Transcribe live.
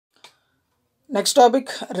Next topic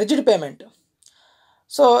rigid payment.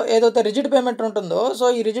 So ఏదైతే rigid payment ఉంటుందో, so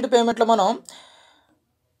ఈ రిజిడ్ పేమెంట్లో మనం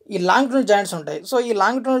ఈ లాంగిట్యూడినల్ జాయింట్స్ ఉంటాయి. సో ఈ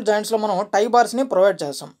లాంగిట్యూడినల్ జాయింట్స్లో మనం టై బార్స్ని ప్రొవైడ్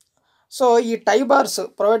చేస్తాం. సో ఈ టై బార్స్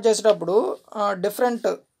ప్రొవైడ్ చేసేటప్పుడు డిఫరెంట్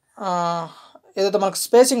ఏదైతే మనకు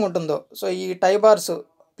స్పేసింగ్ ఉంటుందో, సో ఈ టై బార్స్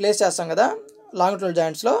ప్లేస్ చేస్తాం కదా లాంగిట్యూడినల్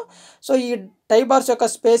జాయింట్స్లో. సో ఈ టై బార్స్ యొక్క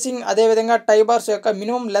స్పేసింగ్, అదేవిధంగా టై బార్స్ యొక్క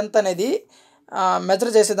మినిమం లెంత్ అనేది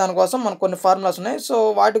మెజర్ చేసే దానికోసం మనకు కొన్ని ఫార్ములాస్ ఉన్నాయి. సో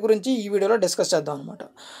వాటి గురించి ఈ వీడియోలో డిస్కస్ చేద్దాం అనమాట.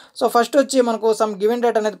 సో ఫస్ట్ వచ్చి మనకు సమ్ గివెన్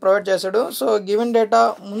డేటా అనేది ప్రొవైడ్ చేశాడు. సో గివెన్ డేటా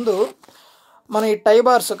ముందు మన ఈ టై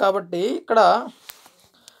బార్స్ కాబట్టి ఇక్కడ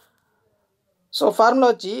సో ఫార్ములా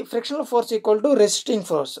వచ్చి frictional force equal to resisting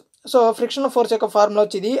force. So frictional force యొక్క ఫార్ములా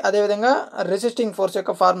వచ్చి ఇది, అదేవిధంగా రెసిస్టింగ్ ఫోర్స్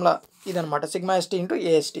యొక్క ఫార్ములా ఇదనమాట, sigma ST into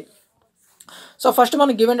AST. So first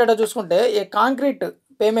మనం గివెన్ డేటా చూసుకుంటే ఏ concrete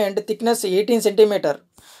payment thickness 18 centimetre.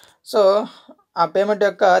 So ఆ పేమెంట్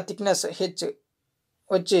యొక్క థిక్నెస్ హెచ్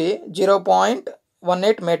వచ్చి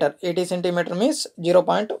 0.18 metre. 80 centimetre means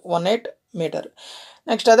 0.18 metre.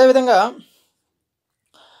 Next అదేవిధంగా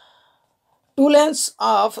 2 lanes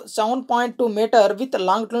of 7.2 meter with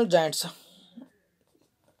longitudinal joints.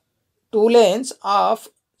 2 lanes of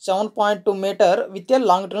 7.2 meter with a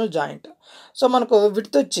longitudinal joint. So మనకు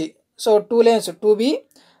width వచ్చి so 2 lanes 2B.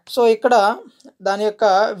 So ఇక్కడ దాని యొక్క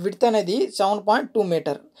width అనేది 7.2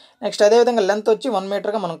 మీటర్. నెక్స్ట్ అదేవిధంగా లెంత్ వచ్చి 1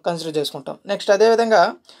 మీటర్గా మనం కన్సిడర్ చేసుకుంటాం. నెక్స్ట్ అదేవిధంగా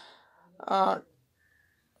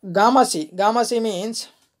గామాసి means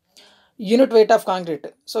unit weight of concrete.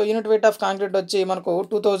 So unit weight of concrete వచ్చి మనకు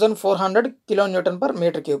 2400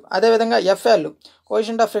 kN/m³. అదేవిధంగా F value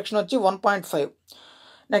coefficient of friction వచ్చి 1.5.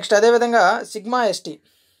 నెక్స్ట్ అదేవిధంగా sigma ST.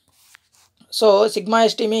 So sigma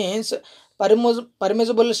ST means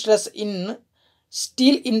permissible stress in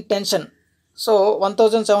steel in tension. So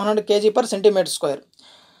 1700 kg/cm².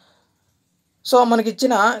 So మనకి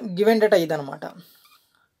ఇచ్చిన given data ఇదనమాట.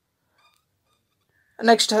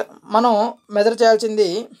 Next మనం measure చేయాల్సింది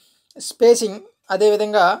స్పేసింగ్,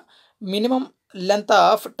 అదేవిధంగా minimum length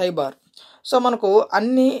of tie bar. So మనకు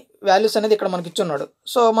అన్ని వాల్యూస్ అనేది ఇక్కడ మనకి ఇచ్చున్నాడు.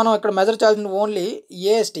 సో మనం ఇక్కడ మెజర్ చేయాల్సింది ఓన్లీ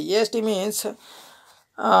ఏఎస్టీ మీన్స్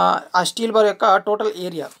ఆ స్టీల్ బార్ యొక్క total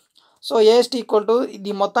area. So AST equal to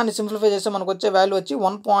ఇది మొత్తాన్ని సింప్లిఫై చేస్తే మనకు వచ్చే వాల్యూ వచ్చి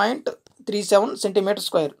 1.37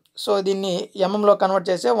 cm². సో దీన్ని ఎంఎంలో కన్వర్ట్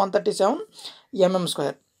చేస్తే 137 mm².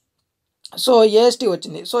 సో ఏఎస్టీ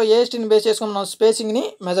వచ్చింది. సో ఏఎస్టీని బేస్ చేసుకుని మనం స్పేసింగ్ని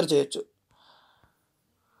మెజర్ చేయొచ్చు.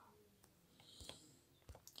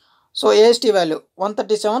 So AST value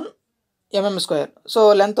 137 mm². So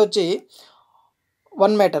length వచ్చి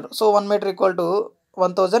 1 metre. So 1 metre equal to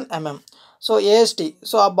 1000 mm. So AST,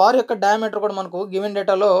 so ఆ బార్ యొక్క డయామీటర్ కూడా మనకు గివెన్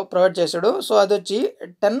డేటాలో ప్రొవైడ్ చేశాడు. సో అది వచ్చి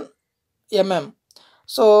 10 mm.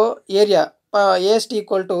 So area AST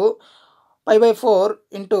equal to π/4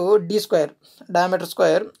 into d² diameter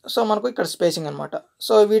square. So మనకు ఇక్కడ స్పేసింగ్ అనమాట.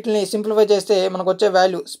 సో వీటిని సింప్లిఫై చేస్తే మనకు వచ్చే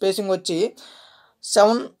వాల్యూ స్పేసింగ్ వచ్చి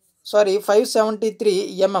 573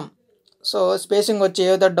 mm. సో స్పేసింగ్ వచ్చి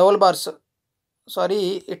ఏదైతే డబుల్ బార్స్ ఈ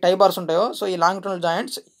టై బార్స్ ఉంటాయో, సో ఈ లాంగిట్యూడినల్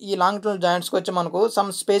జాయింట్స్కి వచ్చి మనకు సమ్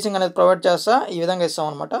స్పేసింగ్ అనేది ప్రొవైడ్ చేస్తా ఈ విధంగా ఇస్తాం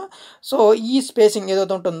అనమాట. సో ఈ స్పేసింగ్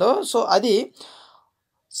ఏదైతే ఉంటుందో సో అది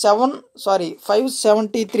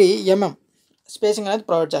 573 mm స్పేసింగ్ అనేది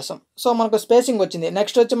ప్రొవైడ్ చేస్తాం. సో మనకు స్పేసింగ్ వచ్చింది.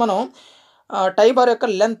 నెక్స్ట్ వచ్చి మనం టై బార్ యొక్క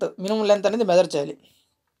లెంత్, మినిమం లెంత్ అనేది మెజర్ చేయాలి.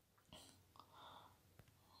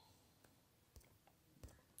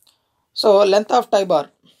 So length of tie bar.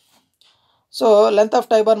 So length of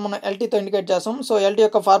tie bar మనం ఎల్టీతో ఇండికేట్ చేస్తాం. సో ఎల్టీ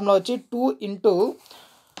యొక్క ఫార్ములా వచ్చి 2 into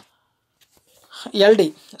LD.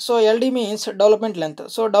 So LD means development length.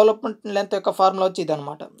 So development length యొక్క ఫార్ములా వచ్చి ఇది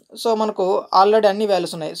అనమాట. సో మనకు ఆల్రెడీ అన్ని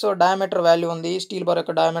వాల్యూస్ ఉన్నాయి. సో డయామీటర్ వాల్యూ ఉంది, స్టీల్ బార్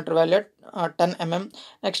యొక్క డయామీటర్ వాల్యూ 10 mm.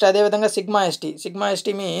 నెక్స్ట్ అదేవిధంగా sigma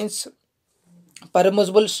ST means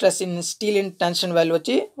permissible stress in steel in tension value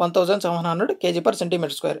వచ్చి 1700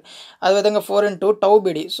 kg/cm². అదేవిధంగా 4 into tau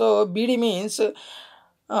beedi. So BD means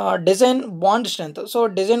design bond strength. So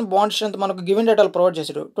design bond strength మనకు given డేటాలు provide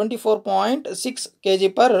చేశాడు 24.6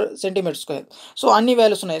 kg/cm². So అన్ని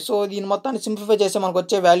values ఉన్నాయి. So దీని మొత్తాన్ని simplify చేస్తే మనకు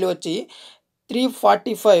వచ్చే వాల్యూ వచ్చి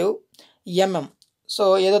 345 mm. సో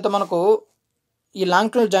ఏదైతే మనకు ఈ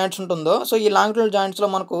లాంగిట్యూడినల్ జాయింట్స్ ఉంటుందో, సో ఈ లాంగిట్యూడినల్ జాయింట్స్లో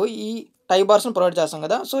మనకు ఈ టై బార్స్ని ప్రొవైడ్ చేస్తాం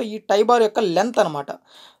కదా. సో ఈ టై బార్ యొక్క లెంత్ అనమాట.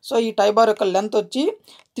 సో ఈ టై బార్ యొక్క లెంత్ వచ్చి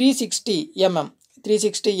 360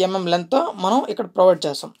 mm లెంత్ మనం ఇక్కడ ప్రొవైడ్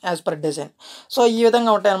చేస్తాం యాజ్ పర్ డిజైన్. సో ఈ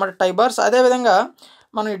విధంగా ఉంటాయి అన్నమాట టై బార్స్. అదేవిధంగా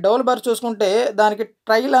మనం ఈ డబుల్ బార్ చూసుకుంటే దానికి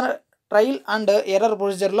ట్రయల్ అండ్ ఎర్రర్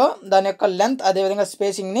ప్రొసీజర్లో దాని యొక్క లెంత్ అదేవిధంగా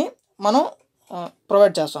స్పేసింగ్ని మనం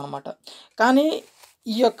ప్రొవైడ్ చేస్తాం అనమాట. కానీ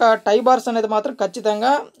ఈ యొక్క టై బార్స్ అనేది మాత్రం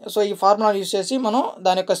ఖచ్చితంగా సో ఈ ఫార్ములా యూజ్ చేసి మనం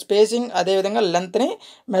దాని యొక్క స్పేసింగ్ అదేవిధంగా లెంత్ని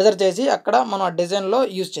మెజర్ చేసి అక్కడ మనం ఆ డిజైన్లో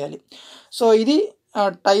యూజ్ చేయాలి. సో ఇది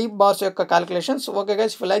టై బార్స్ యొక్క calculations. Okay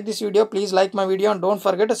guys, if you like this video please like my video and don't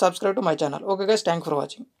forget to subscribe to my channel. Okay guys, thank for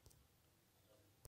watching.